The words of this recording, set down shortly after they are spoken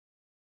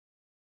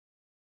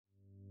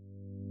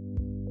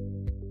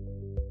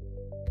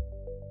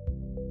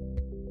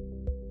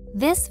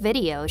This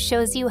video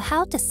shows you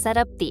how to set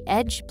up the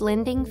edge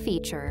blending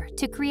feature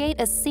to create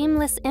a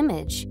seamless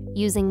image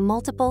using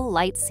multiple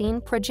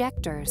LightScene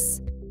projectors.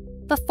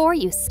 Before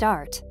you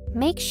start,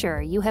 make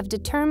sure you have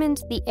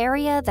determined the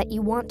area that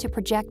you want to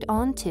project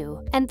onto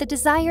and the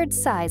desired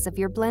size of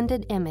your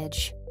blended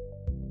image.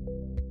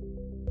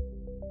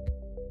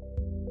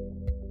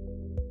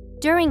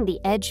 During the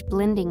edge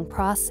blending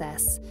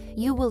process,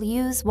 you will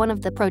use one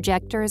of the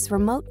projector's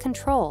remote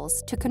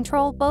controls to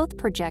control both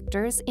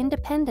projectors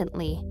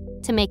independently.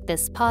 To make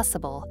this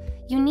possible,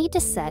 you need to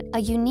set a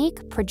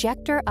unique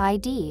Projector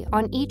ID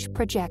on each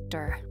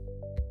projector.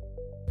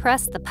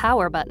 Press the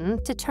power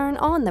button to turn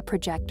on the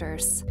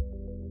projectors.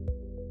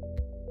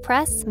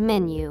 Press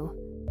Menu.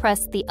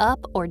 Press the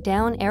up or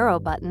down arrow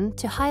button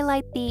to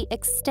highlight the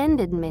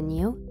Extended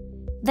menu,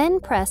 then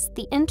press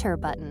the Enter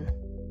button.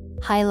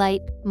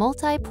 Highlight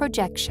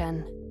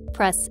Multi-Projection.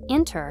 Press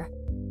Enter.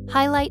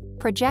 Highlight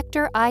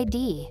Projector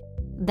ID,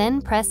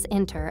 then press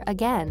Enter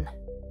again.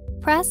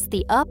 Press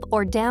the up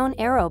or down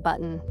arrow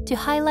button to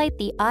highlight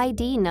the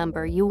ID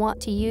number you want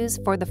to use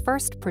for the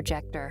first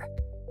projector,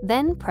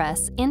 then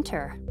press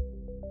Enter.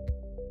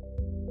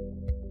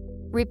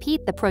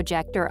 Repeat the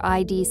Projector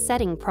ID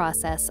setting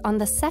process on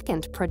the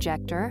second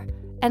projector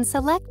and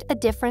select a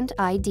different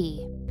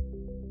ID.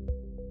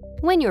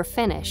 When you're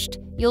finished,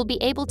 you'll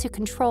be able to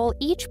control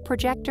each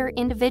projector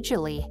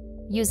individually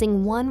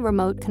using one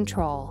remote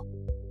control.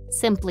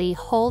 Simply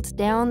hold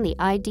down the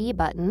ID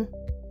button,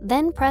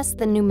 then press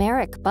the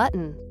numeric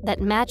button that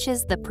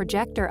matches the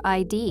Projector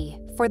ID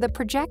for the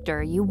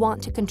projector you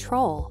want to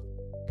control.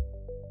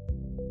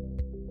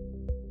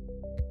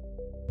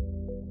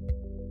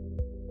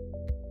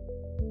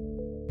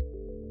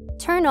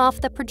 Turn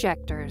off the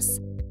projectors,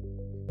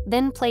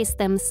 then place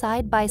them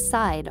side by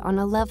side on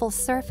a level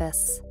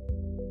surface.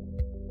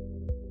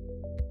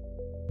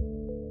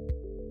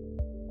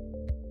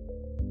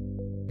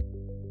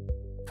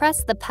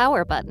 Press the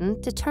power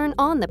button to turn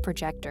on the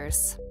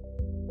projectors.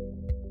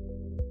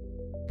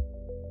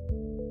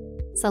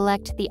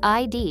 Select the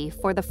ID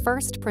for the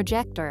first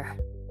projector.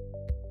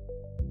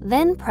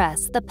 Then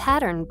press the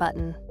Pattern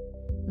button.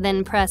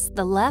 Then press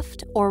the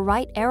left or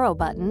right arrow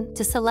button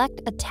to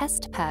select a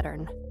test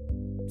pattern.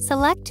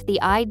 Select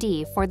the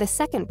ID for the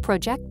second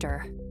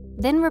projector.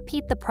 Then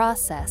repeat the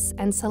process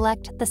and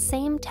select the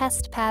same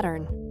test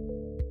pattern.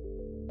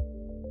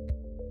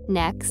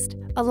 Next,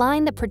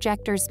 align the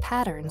projector's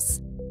patterns.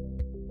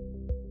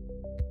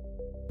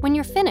 When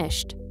you're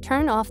finished,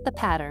 turn off the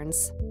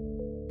patterns.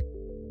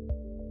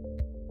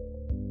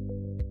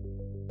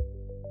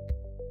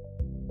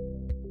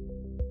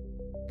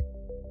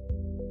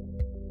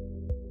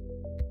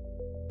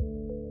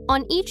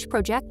 On each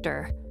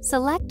projector,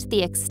 select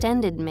the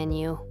Extended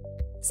menu.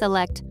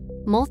 Select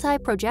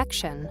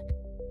Multi-Projection.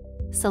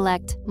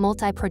 Select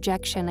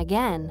Multi-Projection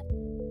again.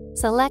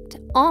 Select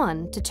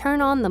On to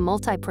turn on the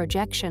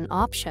Multi-Projection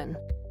option,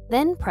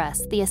 then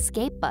press the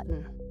Escape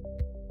button.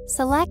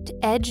 Select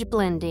Edge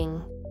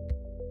Blending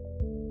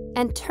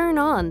and turn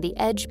on the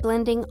Edge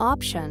Blending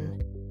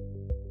option.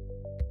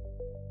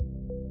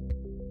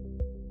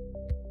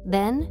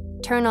 Then,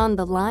 turn on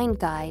the Line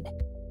Guide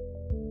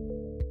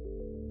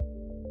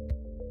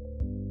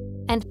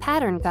and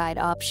Pattern Guide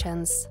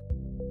options.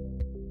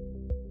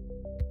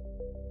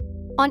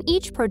 On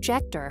each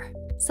projector,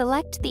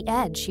 select the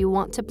edge you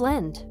want to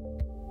blend.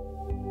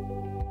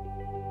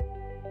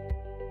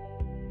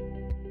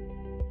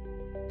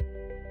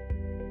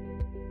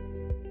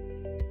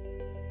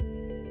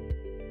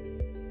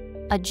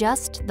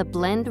 Adjust the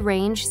blend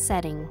range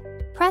setting.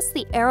 Press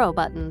the arrow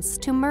buttons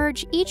to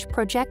merge each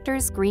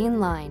projector's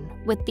green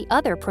line with the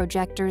other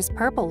projector's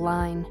purple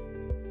line.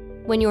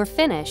 When you're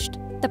finished,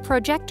 the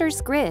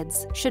projector's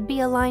grids should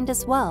be aligned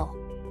as well.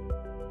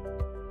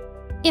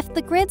 If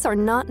the grids are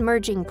not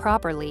merging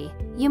properly,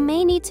 you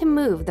may need to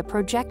move the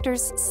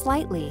projectors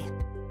slightly.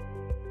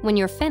 When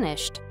you're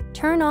finished,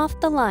 turn off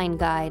the Line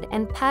Guide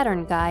and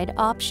Pattern Guide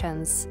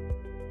options.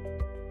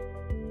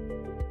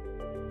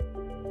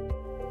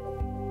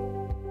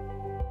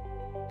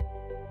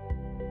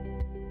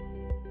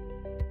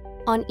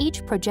 On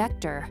each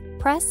projector,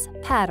 press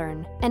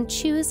Pattern and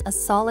choose a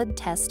solid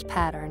test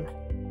pattern.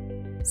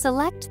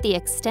 Select the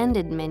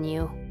Extended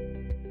menu.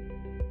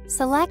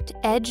 Select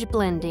Edge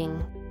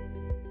Blending.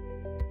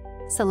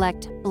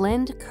 Select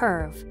Blend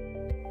Curve.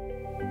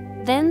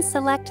 Then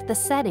select the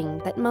setting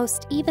that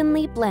most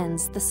evenly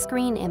blends the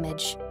screen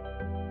image.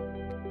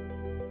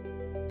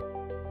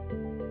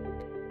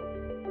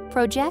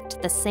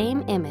 Project the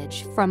same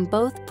image from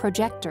both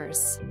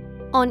projectors.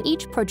 On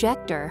each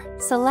projector,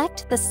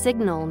 select the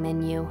Signal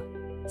menu.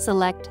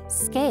 Select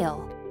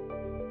Scale.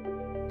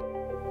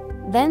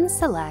 Then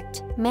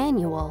select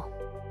Manual.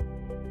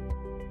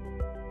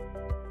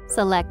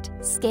 Select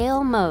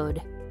Scale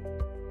Mode.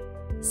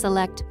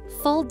 Select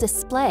Full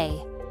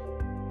Display.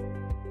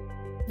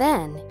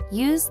 Then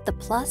use the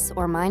plus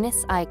or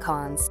minus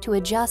icons to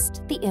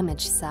adjust the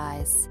image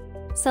size.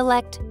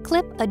 Select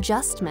Clip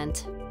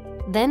Adjustment.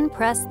 Then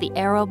press the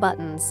arrow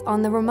buttons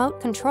on the remote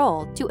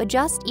control to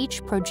adjust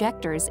each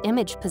projector's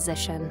image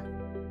position.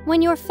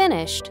 When you're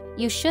finished,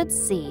 you should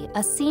see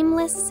a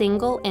seamless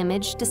single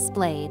image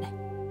displayed.